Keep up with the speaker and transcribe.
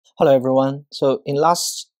Hello everyone. So in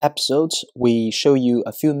last episode, we show you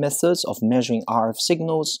a few methods of measuring RF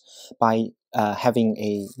signals by having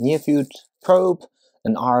a near-field probe,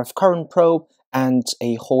 an RF current probe, and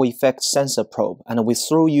a Hall effect sensor probe. And we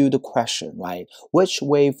throw you the question, right? Which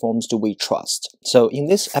waveforms do we trust? So in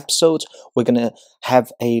this episode, we're going to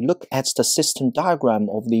have a look at the system diagram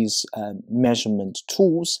of these measurement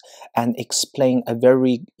tools and explain a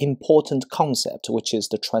very important concept, which is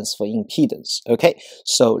the transfer impedance. Okay,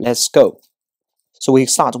 so let's go. So we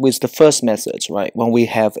start with the first method, right? When we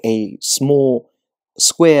have a small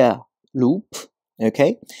square loop,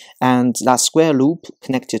 okay, and that square loop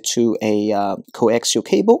connected to a coaxial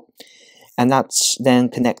cable, and that's then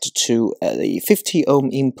connected to the 50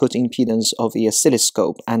 ohm input impedance of the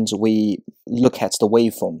oscilloscope, and we look at the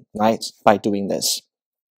waveform, right, by doing this.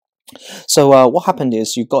 So what happened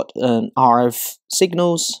is you got RF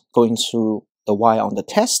signals going through the wire on the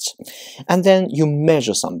test, and then you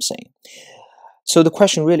measure something. So the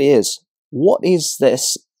question really is, what is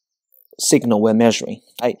this signal we're measuring,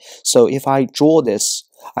 right? So if I draw this,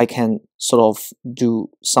 I can sort of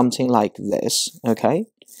do something like this, okay?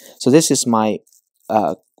 So this is my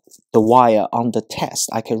the wire on the test.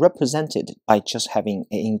 I can represent it by just having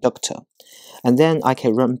an inductor, and then I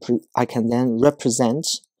can then represent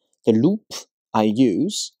the loop I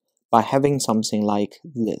use by having something like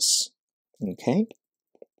this, okay?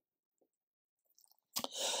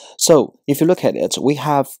 So if you look at it, we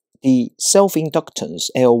have the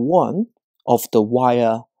self-inductance L1 of the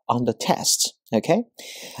wire on the test, okay?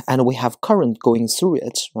 And we have current going through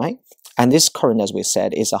it, right? And this current, as we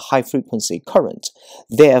said, is a high-frequency current.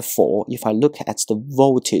 Therefore, if I look at the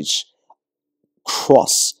voltage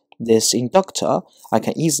cross this inductor, I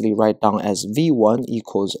can easily write down as V1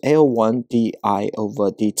 equals L1 di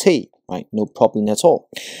over dt, right? No problem at all.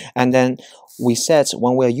 And then we said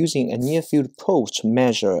when we're using a near-field probe to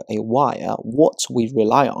measure a wire, what we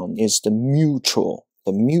rely on is the mutual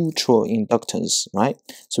inductance, right?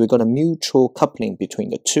 So we've got a mutual coupling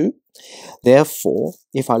between the two. Therefore,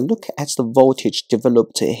 if I look at the voltage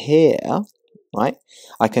developed here, right,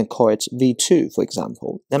 I can call it V2, for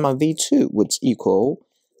example. Then my V2 would equal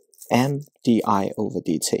M di over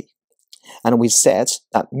dt. And we said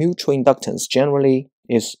that mutual inductance generally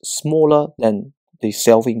is smaller than the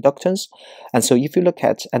self-inductance. And so if you look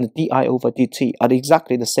at, and di over dt are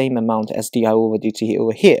exactly the same amount as di over dt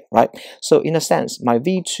over here, right? So in a sense, my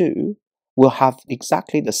V2 will have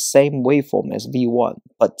exactly the same waveform as V1,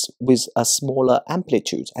 but with a smaller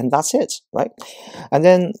amplitude, and that's it, right? And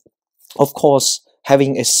then, of course,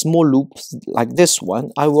 having a small loop like this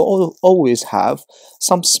one, I will always have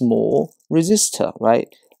some small resistor, right?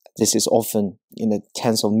 This is often in the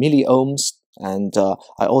tens of milliohms, and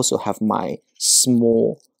I also have my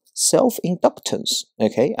small self-inductance,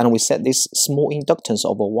 okay? And we said this small inductance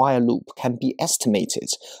of a wire loop can be estimated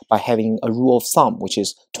by having a rule of thumb, which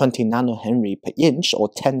is 20 nanohenry per inch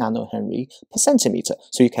or 10 nanohenry per centimeter.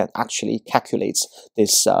 So you can actually calculate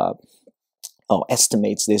this or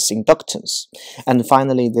estimates this inductance. And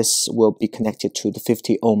finally, this will be connected to the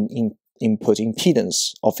 50 ohm input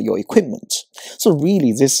impedance of your equipment. So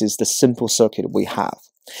really, this is the simple circuit we have.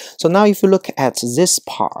 So now if you look at this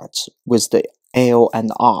part with the L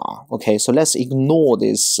and R, okay, so let's ignore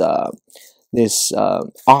this R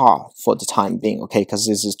for the time being, okay, because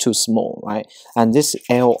this is too small, right? And this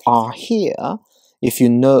LR here, if you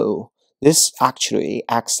know, this actually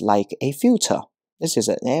acts like a filter. This is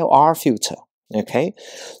an LR filter, okay?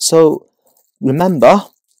 So remember,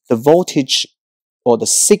 the voltage or the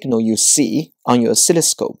signal you see on your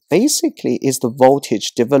oscilloscope basically is the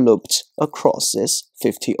voltage developed across this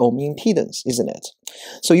 50 ohm impedance, isn't it?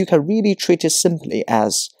 So you can really treat it simply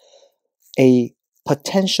as a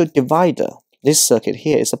potential divider. This circuit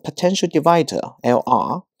here is a potential divider,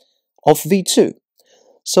 LR, of V2.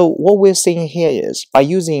 So what we're seeing here is, by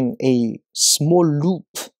using a small loop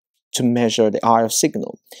to measure the RF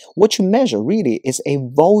signal, what you measure really is a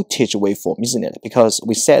voltage waveform, isn't it? Because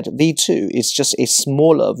we said V2 is just a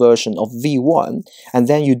smaller version of V1, and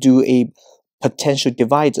then you do a potential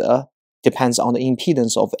divider, depends on the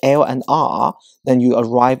impedance of L and R, then you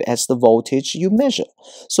arrive at the voltage you measure.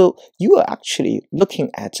 So you are actually looking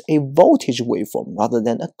at a voltage waveform rather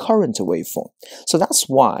than a current waveform. So that's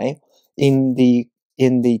why in the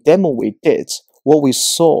demo we did, what we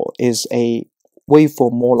saw is a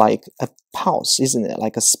waveform more like a pulse, isn't it?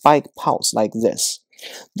 Like a spike pulse like this.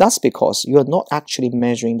 That's because you are not actually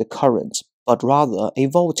measuring the current, but rather a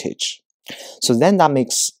voltage. So then that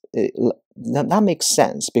makes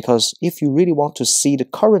sense, because if you really want to see the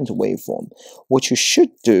current waveform, what you should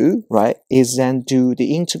do, right, is then do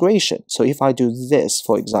the integration. So if I do this,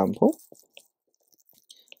 for example,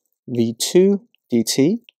 V2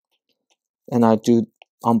 dt, and I do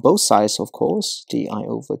on both sides, of course, di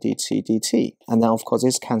over dt dt, and then of course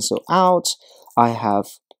this cancel out. I have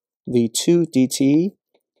V2 dt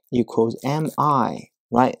equals mi,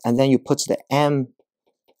 right? And then you put the m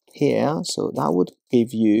here, so that would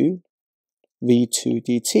give you V2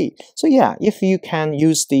 dt. So yeah, if you can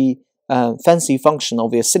use the fancy function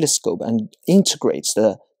of the oscilloscope and integrate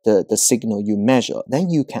the signal you measure, then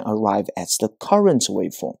you can arrive at the current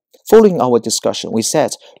waveform. Following our discussion, we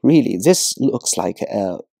said, really, this looks like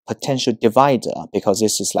a potential divider because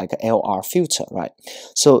this is like a LR filter, right?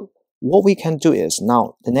 So what we can do is,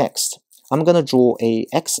 now the next, I'm going to draw a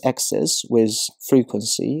x-axis with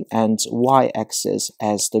frequency and y-axis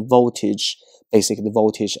as the voltage, basically the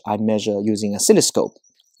voltage I measure using oscilloscope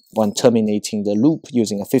when terminating the loop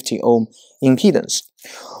using a 50 ohm impedance.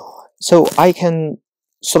 So I can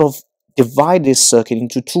sort of divide this circuit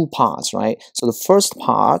into two parts, right? So the first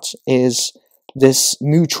part is this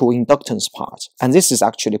mutual inductance part, and this is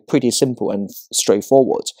actually pretty simple and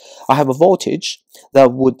straightforward. I have a voltage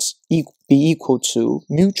that would be equal to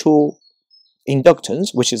mutual inductance,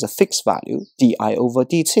 which is a fixed value, di over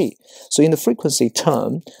dt. So in the frequency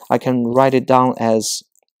term, I can write it down as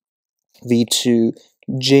V2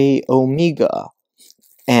 j omega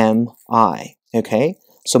mi, okay?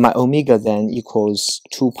 So my omega then equals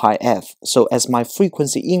 2 pi f. So as my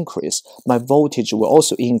frequency increase, my voltage will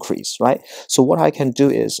also increase, right? So what I can do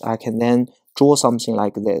is I can then draw something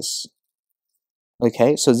like this.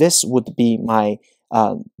 Okay, so this would be my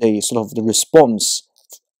the sort of the response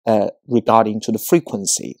regarding to the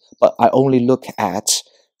frequency, but I only look at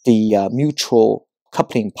the mutual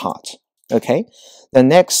coupling part. Okay, the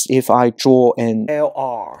next, if I draw an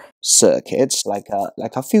LR circuit like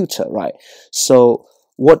a filter, right? So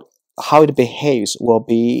how it behaves will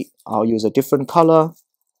be, I'll use a different color,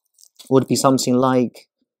 would be something like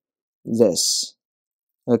this.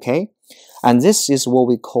 Okay, and this is what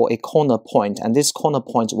we call a corner point, and this corner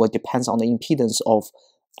point will depend on the impedance of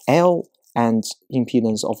L and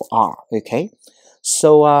impedance of R. Okay,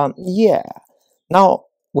 so yeah, now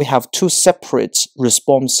we have two separate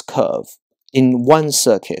response curve in one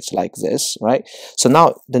circuit like this, right? So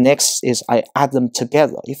now the next is I add them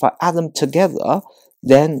together. If I add them together,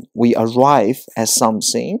 then we arrive at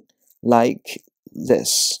something like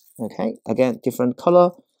this. Okay, again, different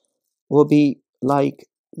color will be like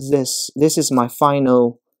this. This is my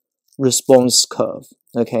final response curve,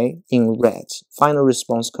 okay, in red. Final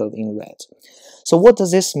response curve in red. So what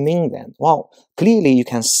does this mean then? Well, clearly you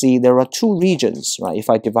can see there are two regions, right? If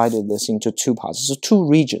I divided this into two parts, so two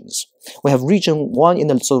regions. We have region 1 in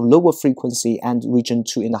the sort of lower frequency and region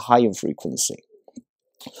 2 in the higher frequency.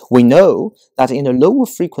 We know that in the lower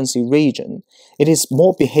frequency region, it is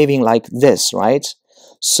more behaving like this, right?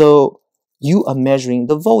 So you are measuring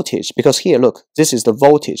the voltage, because here, look, this is the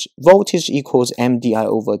voltage. Voltage equals mdi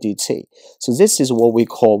over dt. So this is what we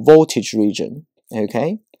call voltage region,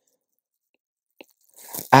 okay?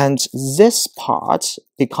 And this part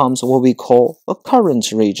becomes what we call a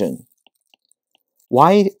current region.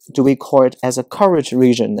 Why do we call it as a current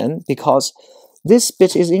region then? Because this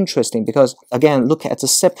bit is interesting, because again, look at the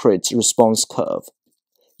separate response curve.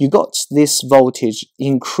 You got this voltage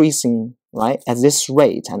increasing, right, at this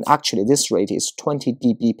rate, and actually this rate is 20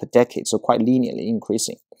 dB per decade, so quite linearly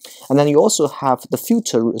increasing. And then you also have the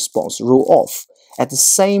filter response roll off at the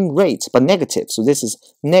same rate, but negative, so this is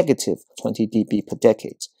negative 20 dB per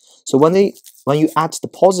decade. So when you add the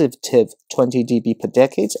positive 20 dB per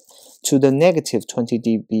decade to the negative 20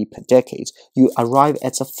 dB per decade, you arrive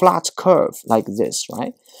at a flat curve like this,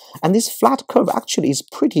 right? And this flat curve actually is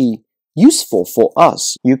pretty useful for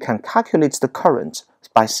us. You can calculate the current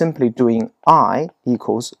by simply doing I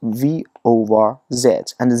equals V over Z,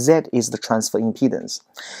 and Z is the transfer impedance.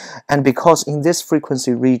 And because in this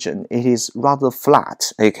frequency region it is rather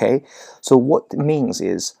flat, okay, so what it means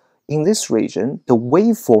is in this region the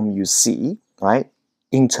waveform you see, right,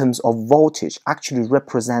 in terms of voltage actually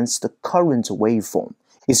represents the current waveform.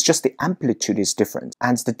 It's just the amplitude is different,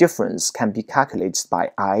 and the difference can be calculated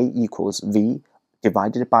by I equals V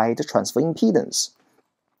divided by the transfer impedance.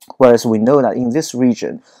 Whereas we know that in this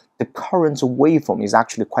region, the current waveform is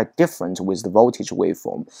actually quite different with the voltage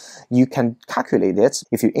waveform. You can calculate it.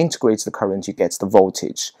 If you integrate the current, you get the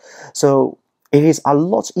voltage. So it is a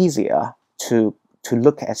lot easier to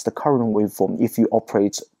look at the current waveform if you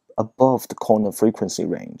operate above the corner frequency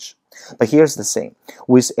range. But here's the thing.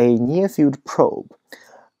 With a near-field probe,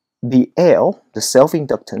 the L, the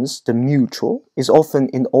self-inductance, the mutual, is often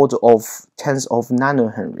in order of tens of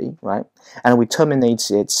nanohenry, right? And we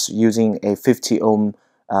terminate it using a 50 ohm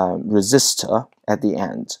resistor, at the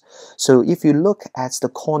end. So if you look at the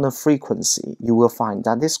corner frequency, you will find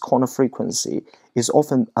that this corner frequency is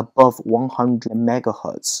often above 100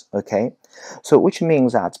 megahertz, okay? So which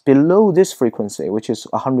means that below this frequency, which is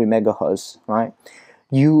 100 megahertz, right,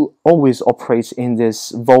 you always operate in this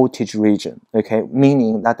voltage region, okay?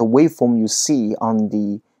 Meaning that the waveform you see on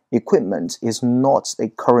the equipment is not a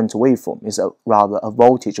current waveform, it's rather a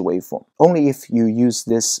voltage waveform. Only if you use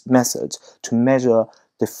this method to measure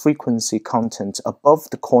the frequency content above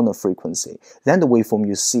the corner frequency, then the waveform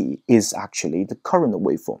you see is actually the current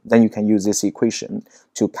waveform. Then you can use this equation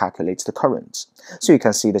to calculate the current. So you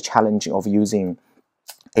can see the challenge of using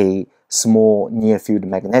a small near-field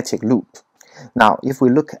magnetic loop. Now, if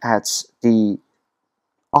we look at the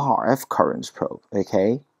RF current probe,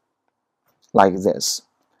 okay, like this,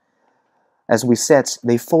 as we said,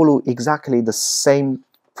 they follow exactly the same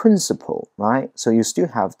principle, right? So you still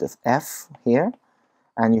have the F here,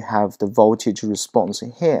 and you have the voltage response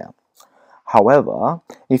here. However,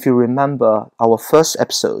 if you remember our first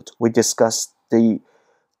episode, we discussed the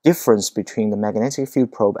difference between the magnetic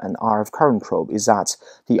field probe and RF current probe is that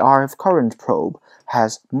the RF current probe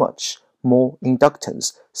has much more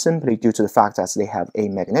inductance, simply due to the fact that they have a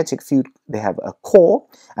magnetic field, they have a core,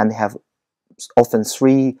 and they have often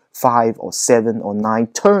 3, 5, or 7 or 9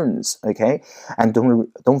 turns, okay? And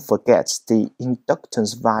don't forget, the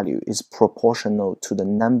inductance value is proportional to the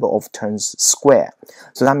number of turns square.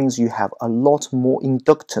 So that means you have a lot more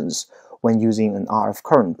inductance when using an RF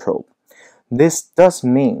current probe. This does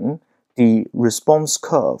mean the response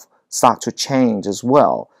curve starts to change as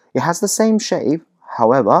well. It has the same shape,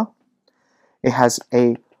 however, it has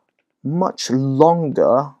a much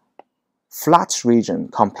longer flat region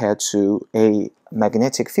compared to a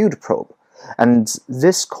magnetic field probe. And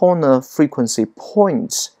this corner frequency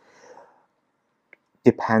point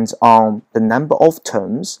depends on the number of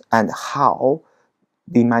turns and how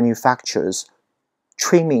the manufacturers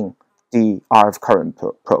trimming the RF current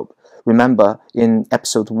probe. Remember, in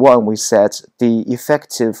episode 1, we said the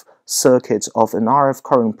effective circuit of an RF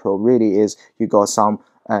current probe really is you got some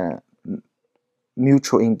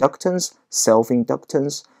mutual inductance,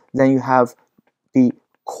 self-inductance, then you have the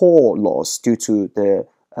core loss due to the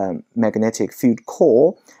magnetic field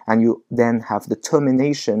core, and you then have the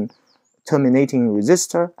terminating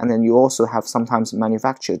resistor, and then you also have sometimes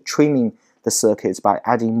manufacturer trimming the circuits by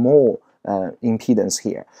adding more impedance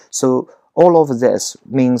here. So all of this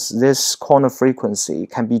means this corner frequency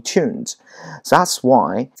can be tuned. So that's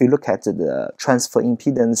why if you look at the transfer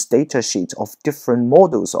impedance data sheet of different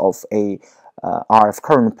models of a RF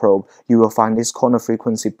current probe, you will find this corner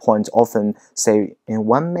frequency point often say in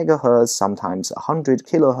 1 megahertz, sometimes 100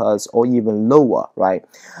 kilohertz, or even lower, right?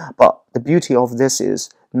 But the beauty of this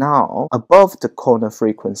is now above the corner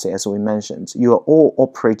frequency, as we mentioned, you are all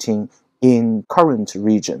operating in current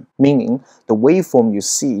region, meaning the waveform you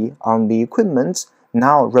see on the equipment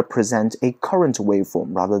now represent a current waveform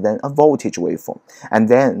rather than a voltage waveform. And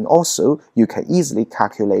then also you can easily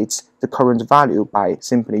calculate the current value by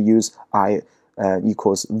simply use I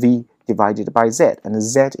equals V divided by Z, and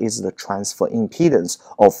Z is the transfer impedance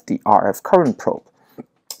of the RF current probe.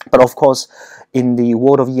 But of course, in the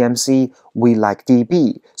world of EMC, we like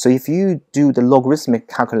dB. So if you do the logarithmic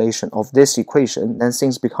calculation of this equation, then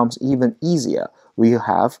things becomes even easier. We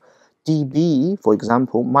have dB, for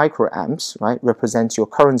example, microamps, right, represents your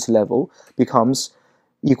current level, becomes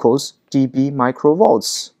equals dB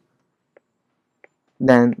microvolts,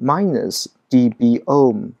 then minus dB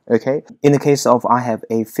ohm, okay? In the case of I have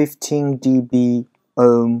a 15 dB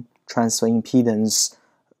ohm transfer impedance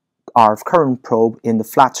RF current probe in the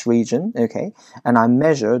flat region, okay, and I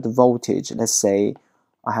measure the voltage, let's say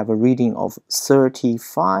I have a reading of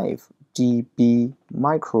 35 dB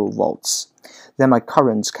microvolts, then my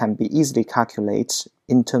current can be easily calculated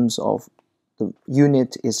in terms of the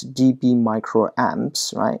unit is dB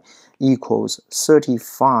microamps, right, equals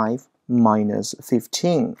 35 minus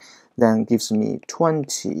 15, then gives me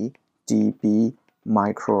 20 dB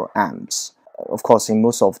microamps. Of course, in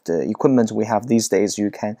most of the equipment we have these days,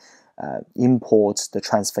 you can import the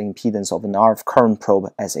transfer impedance of an RF current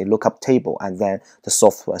probe as a lookup table, and then the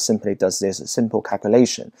software simply does this simple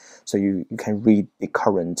calculation. So you can read the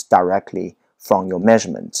current directly from your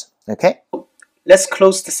measurement. Okay? Let's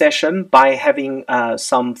close the session by having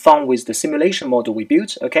some fun with the simulation model we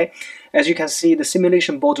built. Okay? As you can see, the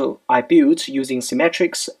simulation model I built using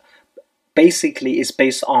symmetrics basically is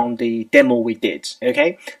based on the demo we did.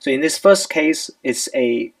 Okay, so in this first case, it's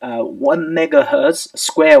a 1 megahertz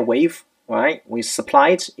square wave, right? We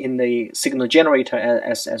supplied in the signal generator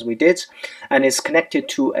as we did, and it's connected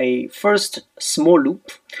to a first small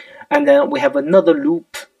loop, and then we have another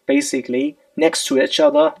loop basically next to each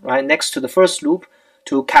other, right, next to the first loop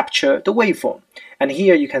to capture the waveform. And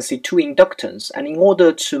here you can see two inductance. And in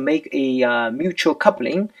order to make a mutual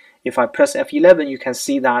coupling, if I press F11, you can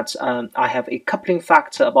see that I have a coupling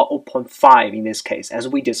factor about 0.5 in this case, as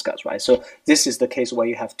we discussed, right? So this is the case where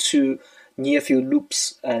you have two near-field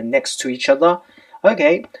loops next to each other.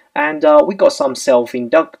 Okay, and we got some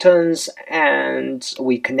self-inductance, and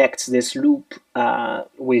we connect this loop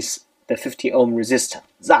with the 50 ohm resistor.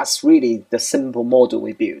 That's really the simple model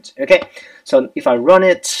we built. Okay, so if I run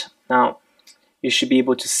it now, you should be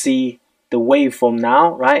able to see the waveform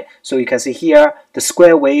now, right? So you can see here the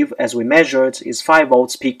square wave as we measured is 5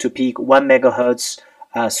 volts peak to peak, 1 megahertz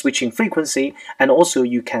switching frequency, and also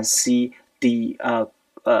you can see the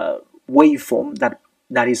waveform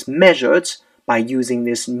that is measured by using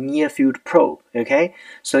this near field probe. Okay,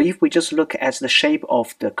 so if we just look at the shape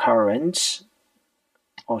of the current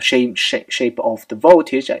or shape of the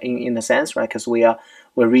voltage in a sense, right? Because we're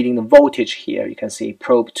reading the voltage here. You can see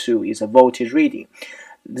probe 2 is a voltage reading.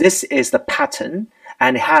 This is the pattern,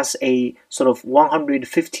 and it has a sort of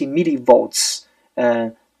 150 millivolts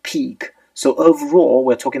peak. So overall,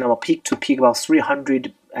 we're talking about peak to peak about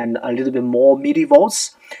 300 and a little bit more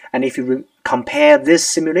millivolts. And if you compare this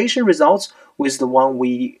simulation results with the one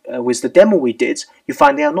with the demo we did, you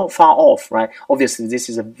find they are not far off, right? Obviously, this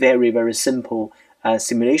is a very simple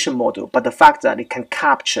simulation model, but the fact that it can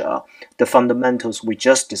capture the fundamentals we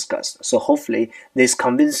just discussed. So hopefully this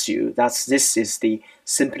convinces you that this is the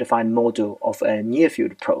simplified model of a near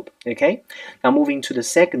field probe. Okay, now moving to the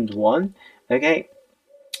second one. Okay,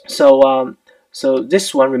 so so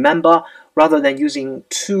this one, remember, rather than using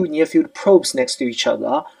two near field probes next to each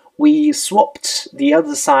other, we swapped the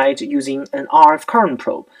other side using an RF current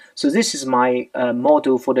probe. So this is my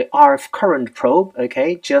model for the RF current probe.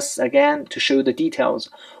 Okay, just again to show the details.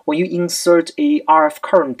 When you insert a RF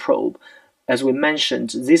current probe, as we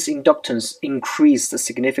mentioned, this inductance increased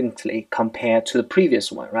significantly compared to the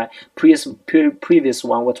previous one, right? Previous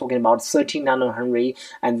one, we're talking about 13 nanohenry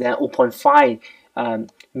and then 0.5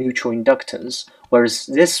 mutual inductance. Whereas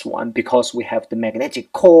this one, because we have the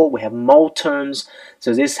magnetic core, we have moltons,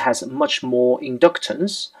 so this has much more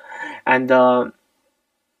inductance, and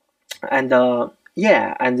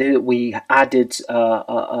yeah, and then we added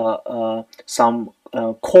some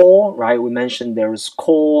core, right? We mentioned there is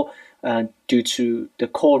core due to the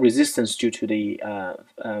core resistance due to the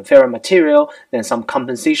ferromaterial, then some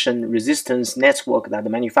compensation resistance network that the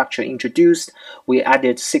manufacturer introduced. We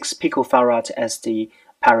added 6 picofarad as the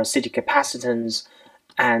parasitic capacitance,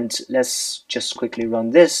 and let's just quickly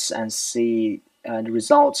run this and see the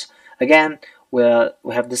results. Again, we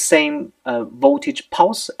have the same voltage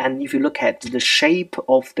pulse, and if you look at the shape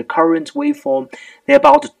of the current waveform, they're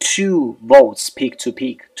about 2 volts peak to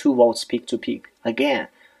peak, 2 volts peak to peak. Again,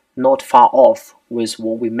 not far off with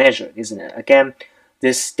what we measured, isn't it? Again,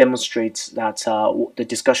 this demonstrates that the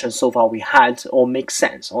discussion so far we had all makes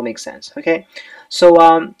sense. Okay,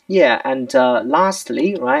 so yeah, and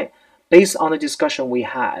lastly, right, based on the discussion we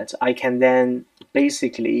had, I can then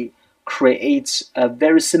basically create a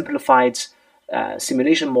very simplified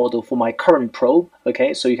simulation model for my current probe.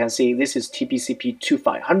 Okay, so you can see this is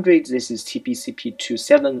TPCP2500, this is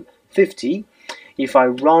TPCP2750. If I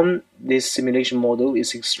run this simulation model,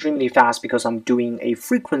 it's extremely fast because I'm doing a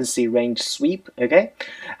frequency range sweep. Okay,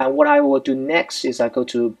 and what I will do next is I go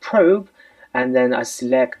to probe, and then I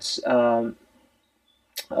select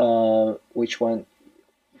which one,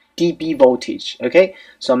 dB voltage. Okay,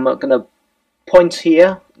 so I'm gonna point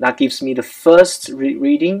here. That gives me the first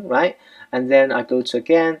reading, right? And then I go to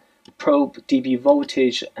again probe dB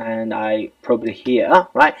voltage, and I probe it here,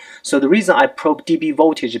 right? So the reason I probe dB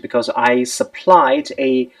voltage is because I supplied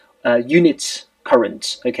a unit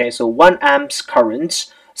current. Okay, so 1 amps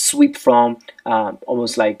current sweep from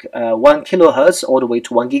almost like 1 kilohertz all the way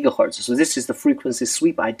to 1 gigahertz. So this is the frequency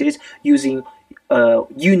sweep I did using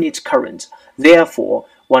unit current. Therefore,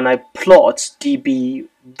 when I plot dB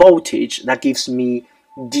voltage, that gives me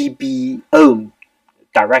dB ohm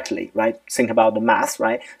directly, right? Think about the math,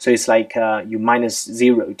 right? So it's like you minus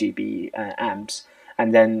 0 dB amps,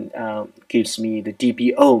 and then gives me the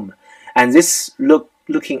dB ohm. And this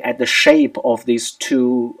looking at the shape of these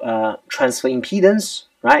two transfer impedance,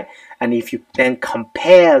 right? And if you then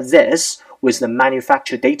compare this with the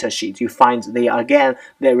manufacturer data sheet, you find they are again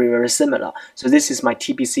very similar. So this is my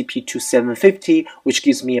TPCP2750, which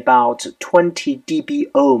gives me about 20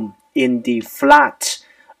 dB ohm in the flat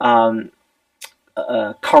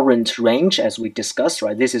current range, as we discussed,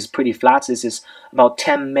 right? This is pretty flat. This is about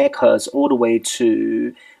 10 megahertz all the way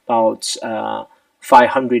to about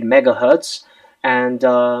 500 megahertz, and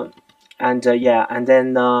yeah, and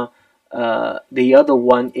then the other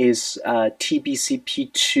one is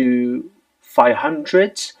TBCP2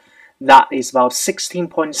 500. That is about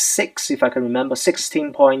 16.6, if I can remember,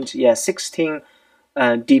 16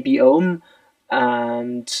 dB ohm,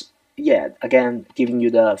 and yeah, again giving you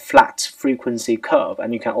the flat frequency curve,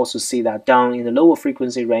 and you can also see that down in the lower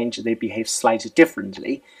frequency range they behave slightly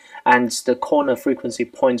differently, and the corner frequency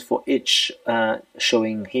point for each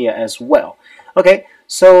showing here as well. Okay,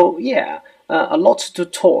 so yeah, a lot to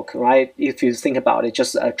talk, right? If you think about it,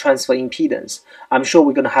 just transfer impedance. I'm sure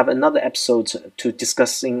we're going to have another episode to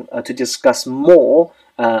discuss more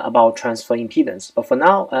about transfer impedance. But for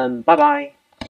now, bye bye.